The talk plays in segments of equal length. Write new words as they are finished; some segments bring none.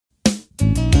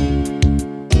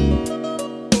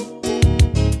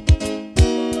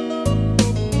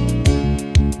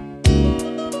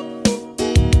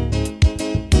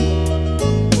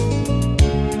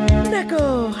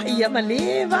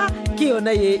maleba ke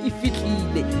yona ye e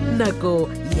fitlhile nako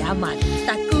ya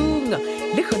Mahlakung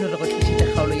le kgone re go tlišitša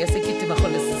kgaolo ya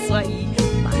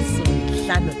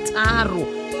 1953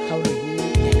 kgaolo ye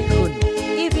ya lekgono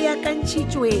e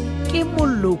beakantšhitšwe ke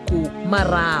Moloko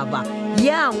Maraba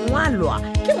ya ngwalwa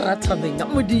ke Rathabeng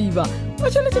Modiba o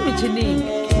tšweletše metšhineng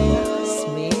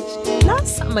Smash la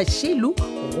Samashelu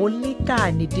go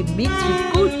lekane Dimitri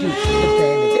Kudu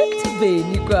Benedict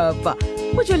Beni Kwapa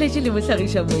o tšweletše le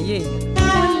mohlagiša moyeng o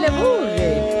leboge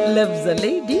Lebza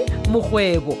Lady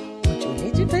Mokgwebo o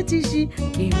tšweletše phatiši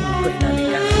ke Mokwena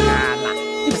Lekala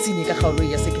ipsene ka kgaolo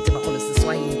ya 1953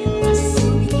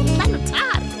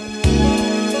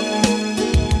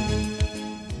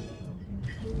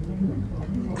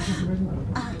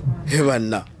 he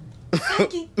banna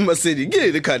Masedi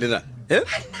ke le khanela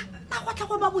na go tla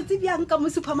go ba botse bjang ka mo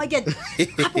supermarket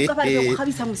gape ka ba le go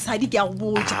gabisa mosadi ke a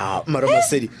go botsa mara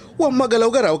Masedi wa magala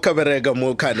o ka ra o ka bereka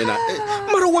mo khanela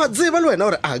mara wa tseba le wena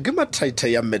gore a ke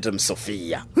mathaitha ya Madam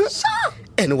Sophia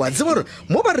and wa tseba gore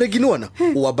mo ba rekini wona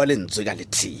wa ba lentswe ka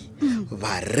lethi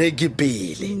ba reki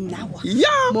pele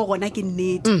ya mo gona ke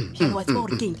nnete wa tseba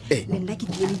gore keng le nna ke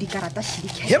diele dikarata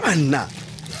shirika he banna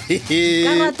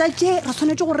karata tše ra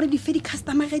tshwanetse gore re di fe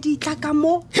di-customer ge di tla ka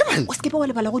mo o sekepe wa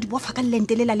lebala go di bofa ka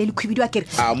lente lela le lekhwibidiwa kere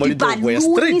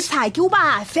diballonisaki o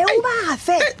bafe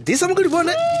di sa mo ke di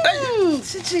bone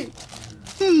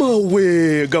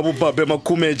mawe ka bobabe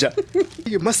makhumeja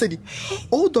Masedi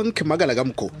o don ke magala ka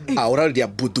mko a ora di a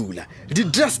budula di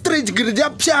dress straight ke di a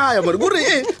pya mara gore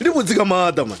di botse ka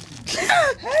mata man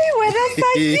ai wena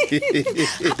sai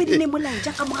hape di ne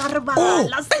molaetša ka mogare ba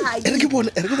la sai re ke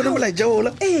bona molaetša ola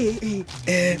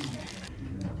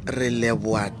re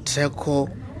leboa theko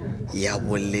ya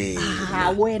boleng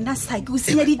wena sai ke o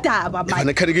senya ditaba man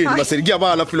ana kare ke Masedi ke a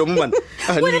bala felo mo man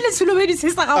wena le tsholo be di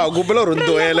sesa ga go bela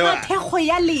rondoele ba thego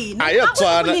ya lena ya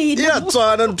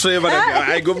tswana ntreba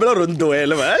ai go bela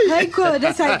rondoele ba ai ko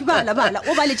da sai ke bala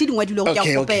o ba le tšhe dingwa dilo ya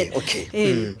go kopela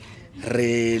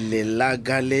re le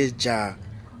lagaleja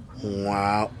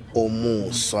ngwa o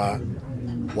moswa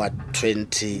wa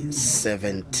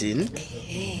 2017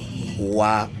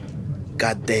 wa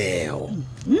Gadeo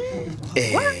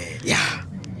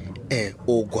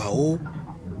ogwao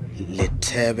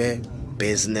Lethebe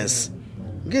business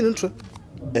ngene ntho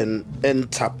an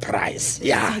enterprise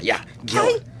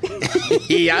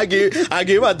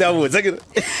age ba da botsa ke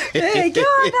ke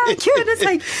ona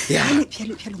sai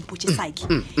phelo mpotse sai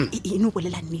e no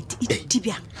bolela nnete di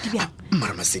bjang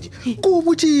mara Masedi go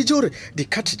botse jore di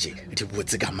khatje di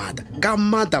botse ka mata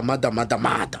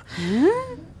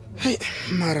hey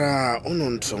mara o no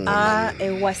ntsongwa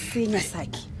wa senya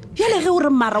saki bjale ge o re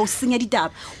mara o senya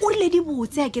ditaba o rile di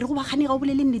botse a kere go ba khane ga o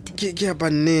bolele nnete ke a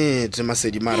bannete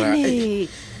Masedi mara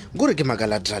gore ke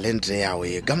magala talent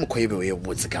yawe ka mokgwebe o e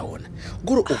botse ka ona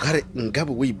gore o kare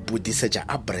nkabe o ibudisetša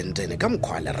a Brandon ka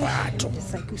mokgwa le rato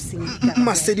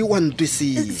Masedi wa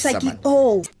ntwisisa man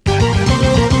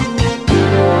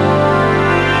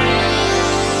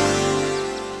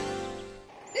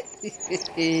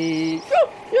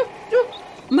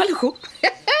Mahlakung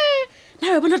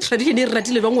na bona tradition e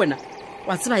ratile bang wena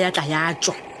wa tseba ya tla ya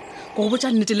tswa go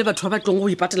botsa nnete le batho ba tlong go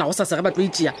ipatela go sa se ga ba tlo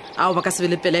itšea ao ba ka se be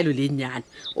le pelaelo le nyane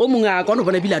o mongwe a ka no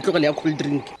bona bile a tlogele ya cold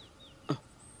drink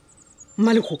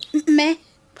Mahlakung mme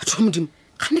batho ba modimo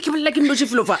ga ne ke bolela ke nnotše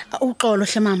felo fa o tlolo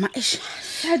hle mama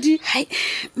Shadi hai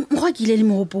mo ke ile le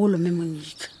megopolo mme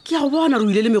Monica ke a go bona re o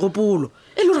ile le megopolo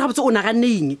e le gore ga botse o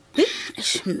naganeng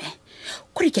mme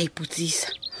kore ke a iputsisa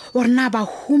gore na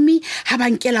bahumi ha ba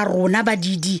nkela rona ba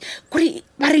didi kore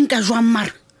ba reng ka jwang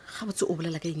mara ga botse o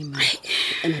bolela ka eng mma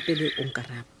ena pele o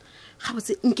nkaraba ga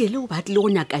botse nkele o batle go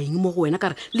nyaka eng mo go wena ka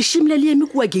re le shimile le eme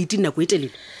kwa gate nako e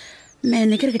telele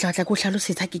mene ke re ke tla go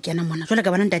hlalosetsa ke kena mona jwale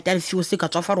ka bana ntate a le fiwo se ka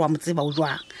tswa fa re wa motseba o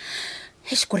jwang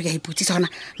kore ke a iputsisa gona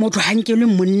motho ha nkele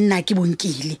monna ke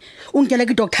bonkele o nkela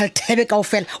ke Dr. Lethebe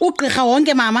kaofela o qega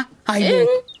wonke mama ayo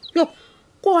yo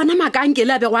ko ona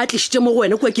makankele a be go a tlishitse mo go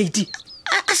wena kwa gate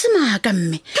a se maaka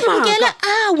mme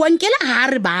nkele ha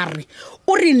re ba re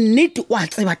o re nnete wa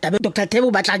tseba tabe Dr. Lethebe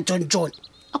o batla John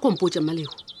a kompotse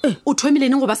Mahlakung o thomile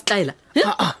neng go ba setlaela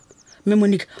mme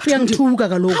Monica re yang thuka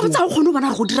ka logo ga botsa go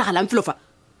bona go diragalang felo fa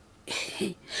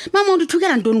mama o di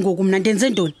thukela ntoni ngoku mna ndenze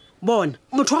ntoni bona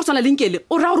motho wa go tsana lenkele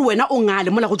o ra gore wena o ngale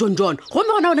mola go John gomme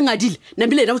gona o le ngadile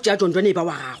nambile ena go tšea John e ba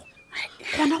wa gago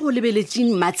gona go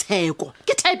lebeletseng matsheko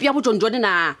ke type ya bo John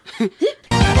na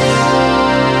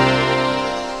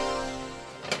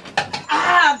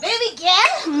baby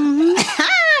girl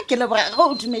ke leboga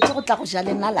go dumetse go tla go ja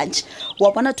le nna lunch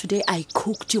wa bona today I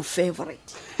cooked your favorite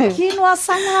quinoa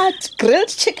salad, grilled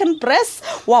chicken breast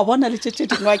wa bona le tšetše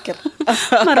dingwe kere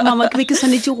mara mama ke be ke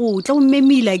swanetse go tla o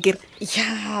mmemile kere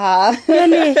ya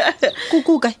yone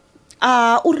kukuka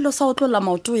o rile sa o tlola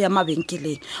maoto ya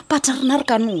mabenkeleng but rena re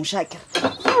ka noja kere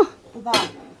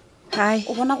hai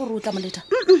o bona gore o tla moleta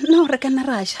no re ka nna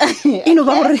raja eno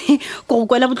ba gore go go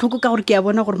kwela botlhoko ka gore ke ya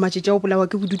bona gore matšetša o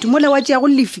bolawa ke bodutu mola wa tšea go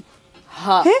lefi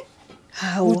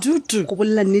bodutu go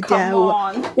bolela nnete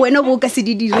ao wena bo ka se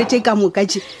di diretse ka moka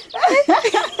tše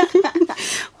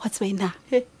wa tsena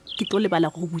ke tlo lebala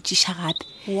go botšiša gape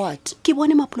what ke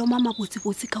bone mapoloma a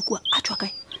mabotsebotse ka kua a tswa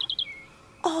kae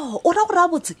o ra gore a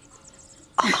botse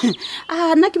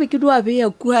nna ke be ke doa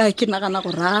beya kua ke nagana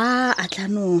gore a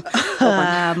tlano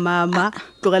mama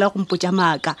tlogela go mpotša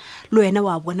maaka le wena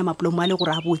wa bona mapolomo a le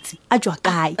gore a botse a tswa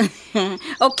kae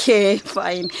okay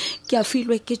fine ke a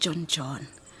filwe ke John john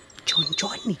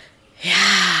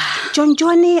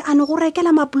a ne go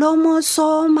rekela mapolomo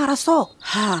so mara so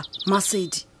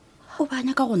Masedi o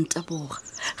banya ka go ntaboga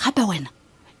gape wena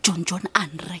John a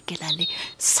nrekela le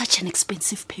such an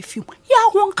expensive perfume ya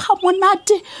go nkga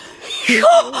monate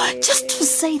just to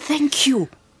say thank you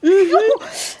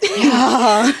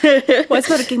wa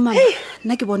tsere ke mama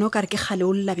nna ke bona o ka re ke gale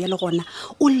o lla bjale gona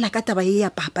o lla ka taba ye ya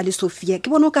papa le Sofia ke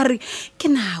bona o ka re ke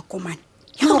nako man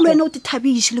ya go lwena o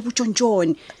tithabiše le bo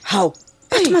John how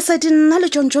but Masedi nna le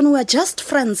John we are just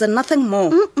friends and nothing more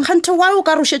kganthe wa o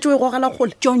ka re o šetše o e gogela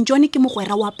kgole John ke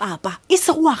mogwera wa papa e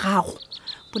se go wa gago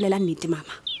bolela nnete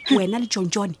mama wena le John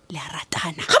le a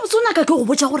ratana ga botsona ka ke go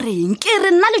botša goreng ke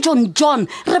re nna le John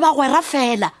re ba gwera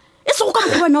fela e se go ka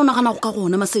mokgwa wena o nagana go ka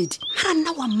gona Masedi mara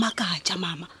nna wa mmakatša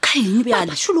mama ka eng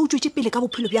bjale šolo o tswetse pele ka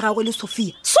bophelo bja gagwe le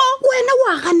Sofia so wena o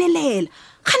a ganelela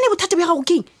gane bothata bja gago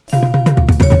keng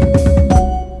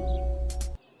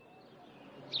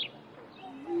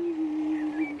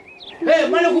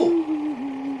Mahlakung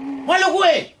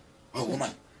o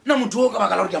man na motho o ka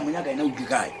baka la gore ke a monyaka ena o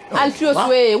dikae Alfios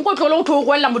we nko tlole o tlo go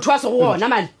golela motho wa se go ona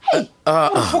man hey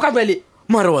o ka bele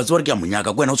mara wa tsore ke a monyaka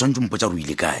go wena o tshwantse mpotsa go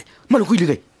ile kae Mahlakung ile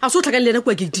kae a se o tlhakane le ena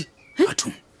kwa gate batho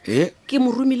ke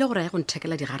mo rumile gore ya go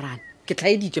nthekela digarane ke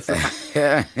tlaeditse fa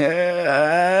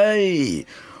ai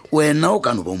wena o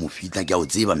ka no ba mo fitla ke a o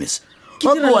tseba miss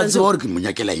wa tseba gore ke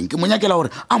monyakela eng ke monyakela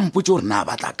gore a mpotse gore na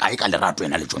batla kae ka lerato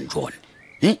wena le John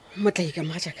motlaika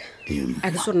mogatšaka a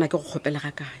ke se rena ke go kgopela ga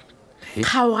kae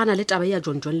kgaogana le taba ya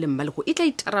John le Mahlakung e tla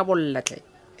itharabolla tle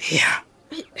ya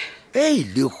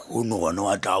le kgono gona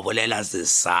wa tla bolela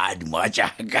sesadi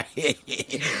mogatšaka gape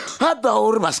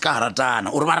gore ba se ka ratana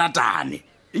ore ba ratane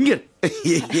engere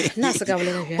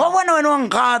wa bona wena wa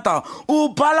nkgata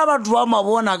o phala batho ba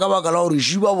mabona ka baka la gore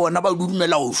šiba bona ba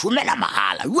dudumela go šomela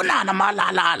magala yo nana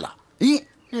malalala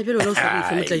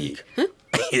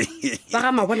ba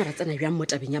ga mabona ba tsena bjang mo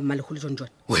tabeng ya Mahlakung le John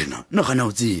wena nagana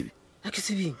o tsebe a ke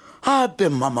tsebeng gape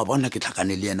mama bona ke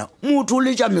tlhakane le ena motho o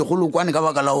le tša megolokwane ka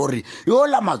baka la gore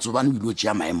yola matsobane o ile o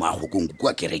tšea maemo a gokong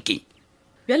kua kerekeng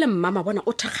bjale mmama bona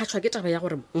o thakgatšwa ke taba ya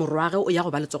gore morwage o ya go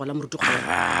ba letsogo la morutukgole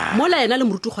mola ena le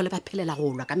morutukgole ba phelela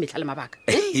go lwa ka metlha le mabaka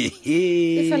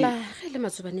e fela ge le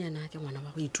matsobane yana ke ngwana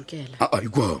wa go itukela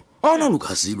aikwa a ona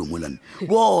loka selo molane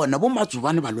bona bo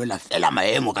matsobane ba lwela fela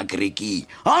maemo ka kerekeng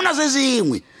ga ona se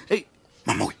sengwe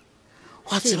mama we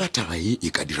wa tseba taba e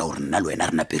ka dira gore nna le wena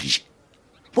re naperiše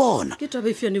bona ke taba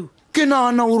efianeo ke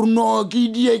nana gore no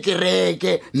ke die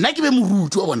kereke nna ke be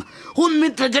moruti wa bona gomme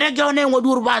kereke yone engwe di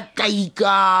gore ba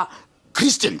tlaika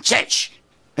Christian Church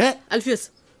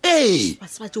Alfios ba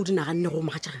se ba tšeo di naganne go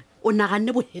mogatšaga o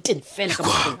naganne boheteng fela ka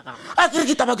moga a kere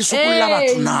ke taba ke sokolola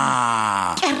batho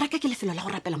na kereke ke lefelo la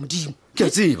go rapela modimo ke a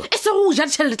tseba e se go ja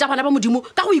ditšhelete tša bana ba modimo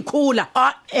ka go ikgola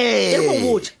e re go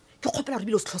botša ke kgopela gore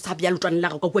bile o se tlhosa bja lotwane la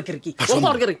go ka kua kerekeng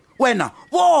wena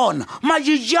bona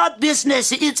majiji a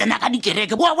business e tsena ka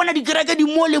dikereke boa bona dikereke di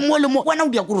mo le mo le mo wena o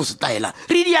di ya kore o se taela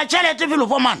re di ya tšhelete felo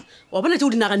fo man wa bona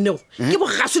tšeo di nagannego ke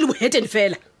bogaso le boheteng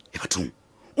fela e bathong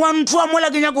wa ntho wa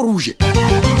mola ke nyako ruje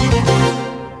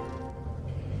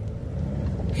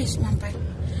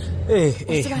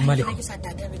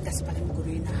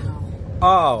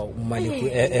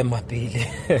Mahlakung mapele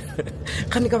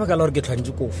gane ka baka la gore ke tlhwantse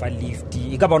ko fa lift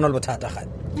e ka bona le bothata gane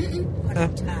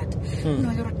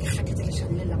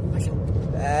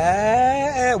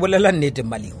bolela nnete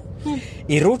Mahlakung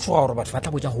e re o tshoga gore batho ba tla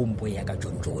botsa homeboy ya ka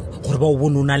John gore ba o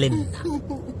bone o na le nna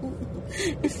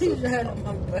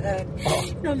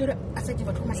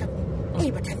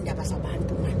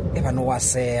e bane wa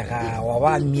sega wa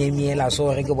ba miemiela so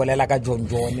ge ke bolela ka John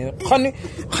gane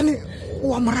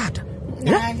wa morata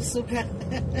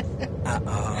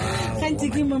gantse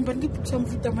ke mampa ke putsa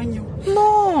mofuta manyeo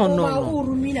no o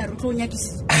romile a re tlo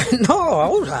nyakisitse no ga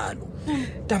go jalo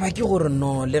taba ke gore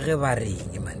no le ge ba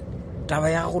reng man taba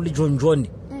ya go le John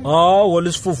wa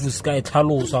le sefofu se ka e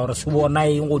tlhalosa gore se bona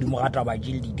eng godimo ga taba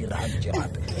je le dirantse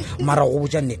gape mara go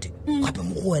botsa nnete gape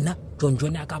mo go wena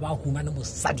John a ka ba humane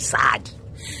mosadisadi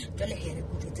jale here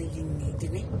putsetse le nnete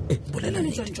ne bolela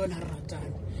John a ratana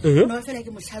no fela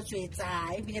ke mohlatswetsa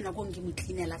ebile nako ke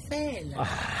motlinela fela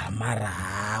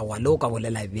mara wa le o ka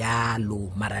bolela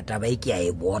bjalo mara taba e ke a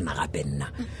e bona gape nna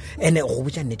ene go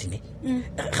botsa nnete ne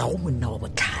ga go monna wa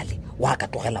botlhale wa ka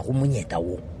tlogela go monyeta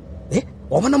wo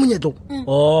wa bona monyetlo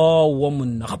wa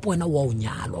monna gape wena wa o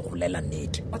nyalwa go bolela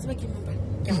nnete wa tseba ke mampa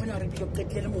ke bona re bile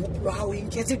qetlele mo hopolo ha o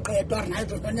inketse qeto re na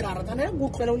John ra ratana go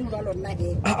tlwela o le jalo nna he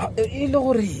e le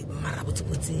gore mara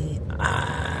botsebotse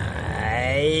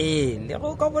le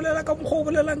go ka bolela ka mokgwa o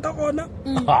bolelang ka gona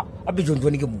ape John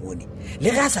ke mmone le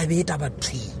ge a sa beta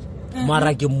batho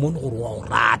mara ke mmone gore wa o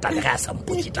rata le ge a sa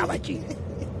mpotse taba tse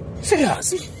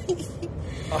serious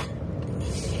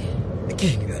ke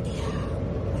eng bjale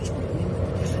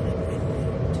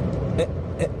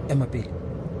emapele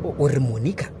o re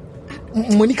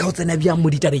Monica o tsena bjang mo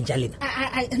ditabeng tša lena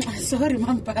sorry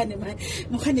mampane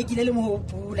mokgane ke le mo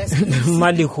hopola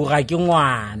Mahlakung ga ke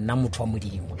ngwana motho wa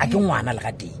modimo a ke ngwana le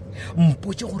ga teng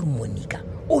mpotse gore Monica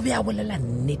o be a bolela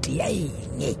nnete ya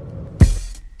eng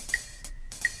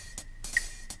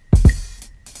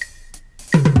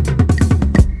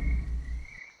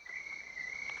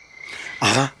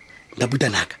aga nda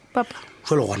butanaka papa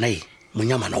jalo gona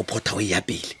monyamana o photha o ya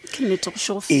pele ke nnete go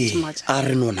sho fitse matsa a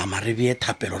re no na mare be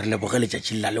thapelo re le bogele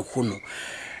tšatši la le khono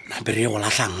na be re go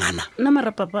lahlangana nna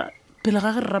mara papa pele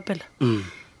ga re rapela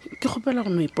ke gopela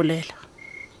go no ipolela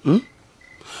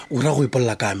o ra go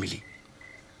ipolela ka amile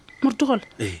mortugole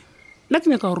nna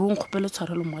ke nyaka gore o nkgopele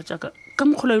tshwarelo moa jaaka ka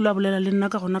mokgolo ile a bolela le nna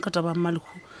ka gona ka taba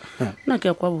Mahlakung nna ke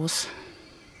ya kwa bose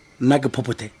nna ke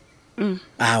phopothe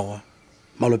awa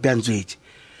malope a ntswetse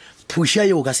phusha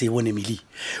yeo ka se e bone mele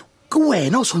ke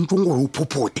wena o tshwantseng gore o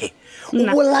phopothe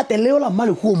o latelela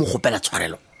Mahlakung o mo gopela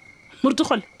tshwarelo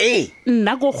mortugole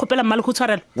nna ke o gopela Mahlakung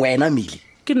tshwarelo wena mele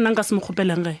ke nna nka se mo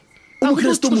gopelang gae o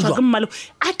mokreste o mojwa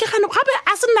a ke gane gape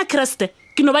a se nna kreste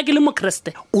ke no ba ke le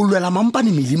mokreste o lwela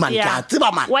mampane mele man ke a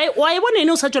tseba man wa e bone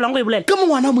ene o sa tswelang go e bolela ke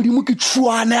mongwana modimo ke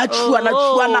tšhuana ya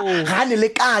tšhuana ga ne le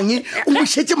kanye o mo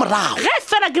šetse morago ge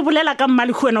fela ke bolela ka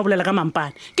Mahlakung wena o bolela ka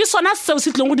mampane ke sona seo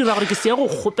se tlong go dira gore ke se go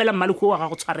gopela Mahlakung wa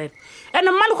gago tshwarela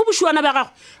ene Mahlakung bošuana ba gago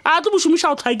a tlo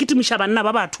bošomiša go tlhoa kitimiša banna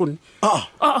ba bathone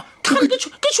ke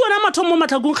tšhuana mathomo mo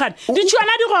Mahlakung kgane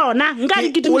ditšhuana di gona nka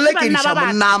di kitimiša banna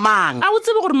ba namang a o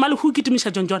tsebe gore Mahlakung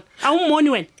kitimiša John a o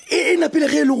mmone wena e napile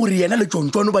ge e le gore yena le John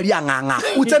ba di anganga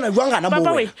o tsena jwang gana mo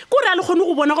papa we ko re a le kgone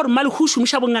go bona gore Mahlakung o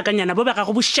šomiša bongakanyana bo bega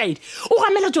go bošaedi o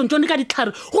gamela John ka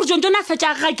ditlhare gore John a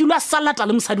fetša ga kilwe a salata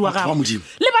le mosadi wa gago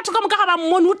le batho ka moka ga ba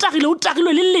mmone o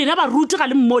tagilwe le lena ba ruti ga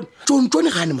le mmone John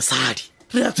ga ne mosadi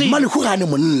Mahlakung ga ne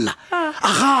monna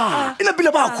aga e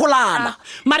napile ba kholana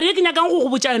mare ye ke nyakang go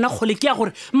botsa yona kgole ke ya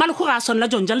gore Mahlakung ga a swanela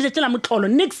John le tšela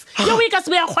motlholo nix ye o e ka se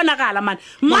be ya kgonagala man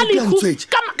Mahlakung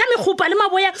ka megopa le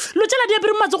maboya lo tšela di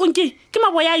apere matsogong ke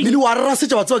maboya mele wa rra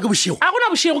setša ba tseba ke bošego a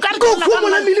gona bošego ka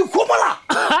khomola mele khomola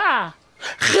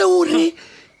ge o re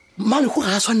Mahlakung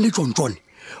ga a swanele John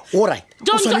alright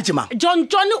o swanetse mang John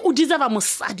o deserve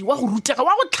mosadi wa go rutega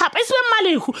wa go tlhapa e se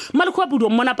be Mahlakung wa budo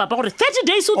mmona papa gore 30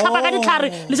 days o tlhapa ka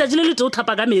ditlhare le tšatši le o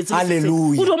tlhapa ka metsi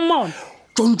Hallelujah. o do mmona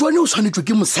John o swanetswe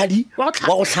ke mosadi wa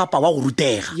go tlhapa wa go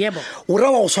rutega o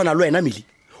ra wa go swana le wena mele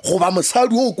go ba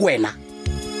mosadi o ko wena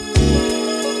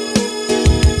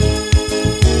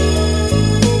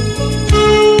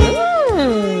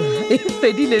e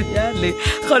fedile bjale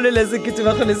kgaolo le sekete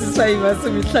bakgole seswai ba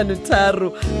semetlhano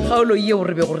tharo kgaolo yeo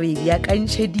re be gore e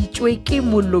beakantšheditšwe ke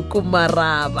Moloko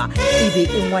Maraba e be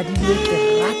e ngwadilwe ke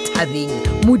Rathabeng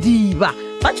Modiba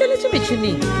ba tšweletše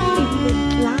metšhineng ebile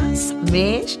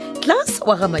class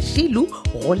wa ga Mashilu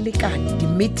go lekane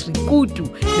Dimitri Kutu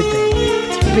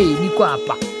le Beni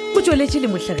Kwapa mo tšweletše le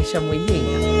mohlagiša moyeng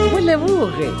mo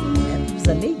leboge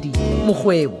Lady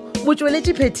Mokgwebo mo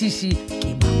tšweletše phetiši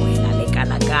ke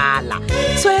Kalakala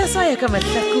soya ka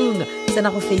Mahlakung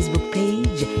tsena go Facebook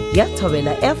page ya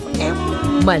Thobela FM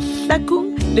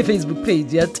Mahlakung le Facebook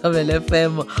page ya Thobela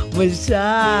FM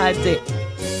Mošate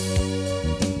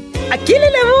a ke le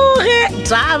leboge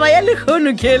taba ya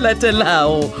lekgono ke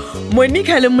latelago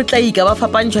Monica le Motlaika ba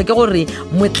fapantšhwa ke gore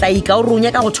Motlaika o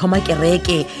ronya ka go thoma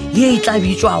kereke ye e tla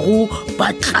bitswago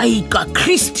Batlaika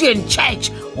Christian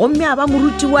Church gomme a ba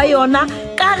moruti wa yona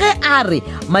ka ge a re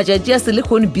matšatši a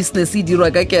selekgone business e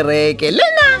dirwa ka kereke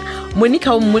lena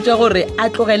monica o mmotsa gore a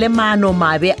tlogele maano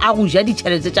mabe a go ja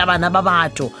ditšhelete tša bana ba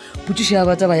batho. Potšišo ya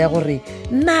bataba ya gore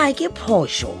nna ke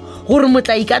phošo gore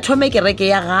motlai ka thome kereke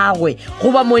ya gagwe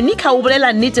goba monica o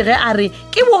bolela nnete ge a re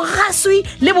ke bogaswi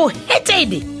le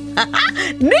bohetedi.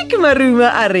 Nick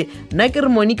Maruma a re nna ke re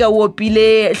monica o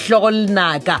opile hlogo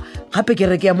lenaka gape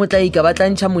kereke ya motlai ka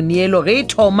batlantšha monielo ge e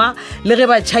thoma le ge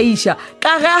ba tšhaiša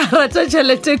ka ge a rata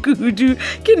tšhelete kudu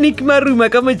ke Nick Maruma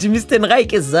ka mo Jimiston ga e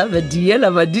ke zava diela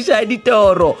madiša a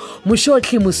ditoro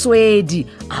mošotlhe moswedi.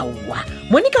 Aowa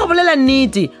monica o bolela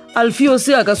nnete Alfio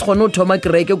se a ka se kgone go thoma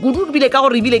kereke kudu bile ka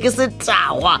gore ebile ke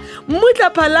setagwa.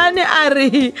 Motlaphalane a re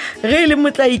ge e le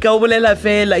motlaika o bolela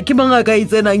fela ke mang a ka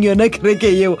itsenang yona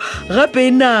kereke yeo gape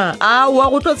na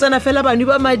aowa go tlo tsena fela banu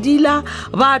ba madila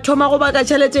ba thoma go baka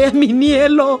tšhelete ya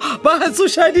minielo ba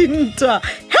tsoša dinta.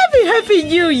 Happy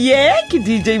new year ke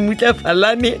DJ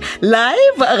Motlaphalane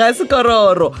live ga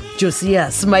sekororo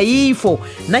Josias Maifo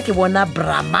nna ke bona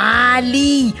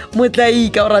Bramali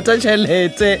motlaika o rata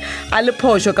tšhelete a le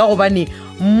phošo ka gobane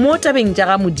mo tabeng tša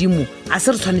ga modimo a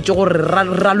se re tshwanetse gore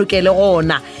ralokele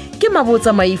gona ke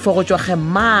mabotsa Maifo go tšwa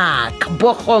Gemak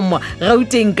Bogom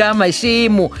Gauteng ka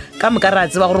Mašemo ka moka ra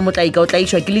tseba gore motlaika o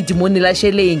tlaišwa ke le dimone la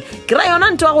sheleng ke ra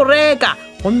yona ntho ya go reka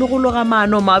gomme go loga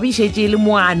maano mabišetse le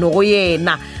moano go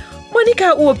yena.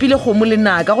 Monica o opile kgomo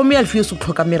lenaka gomme Alfio se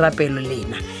tlhoka merapelo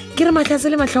lena ke re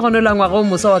matlhatse le matlhogonelo a ngwaga o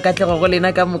mosa wa katlego go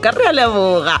lena ka moka re a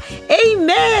leboga.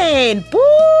 Amen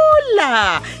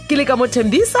pula ke le ka mo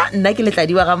Thembisa nna ke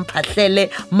letladiwa ga Mphahlele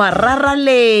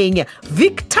Mararaleng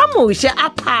Victor Moshe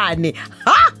a phane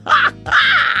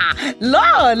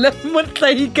lol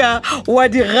motlaika wa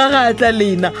digagatla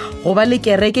lena go ba le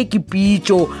kereke ke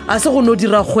pitšo a se go no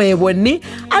dira kgwebo nne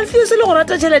Alfio se le go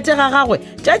rata tšhelete ga gagwe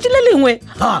tšatši le lengwe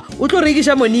o tlo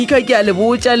rekiša Monica ke a le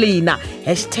botša lena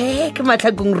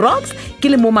 #Mahlakung rocks ke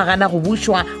le mo magana go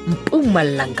bušwa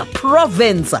Mpumalanga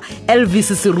province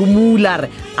Elvis Serumula re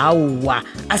aowa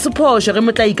a se phošo ge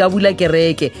motlaika bula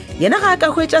kereke yena ga a ka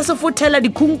hwetša sefothela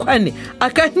dikhunkwane a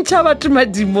ka ntšha batho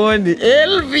madimone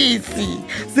Elvis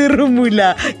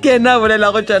Serumula ke ena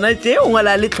bolela go tšana tše o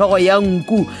ngwala le tlhogo ya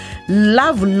nku.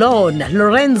 Love Lona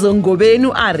Lorenzo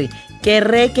Ngobenu a re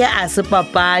kereke a se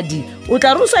papadi o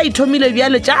tla re o sa ithomile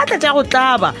bjalo tša tla tša go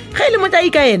tlaba ge e le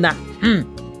motlaika ena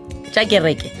tša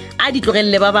kereke a di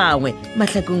tlogelele ba bangwe.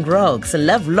 Mahlakung rocks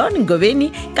Love Lona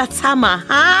Ngobeni ka tshama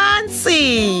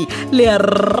hansi le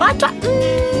rata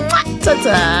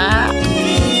tata.